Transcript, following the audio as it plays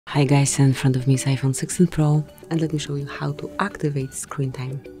Hi guys, in front of me is iPhone 16 Pro, and let me show you how to activate screen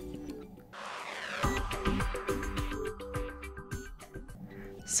time.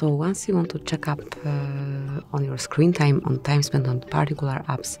 So once you want to check up on your screen time, on time spent on particular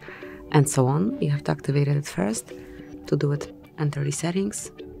apps and so on, you have to activate it first. To do it, enter the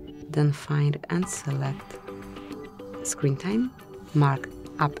settings, then find and select screen time, mark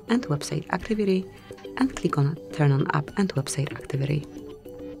app and website activity, and click on turn on app and website activity.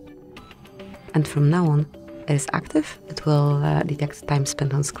 And from now on, it is active. It will detect time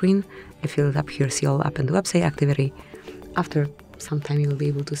spent on screen. If you look up here, see all app and website activity. After some time, you will be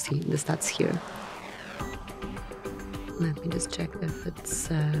able to see the stats here. Let me just check if it's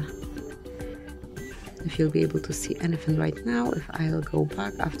if you'll be able to see anything right now. If I'll go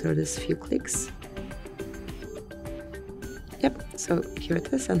back after this few clicks. Yep, so here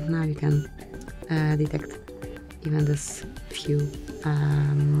it is, and now you can detect even this few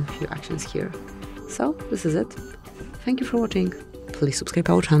actions here. So this is it. Thank you for watching. Please subscribe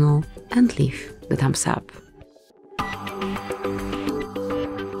our channel and leave the thumbs up.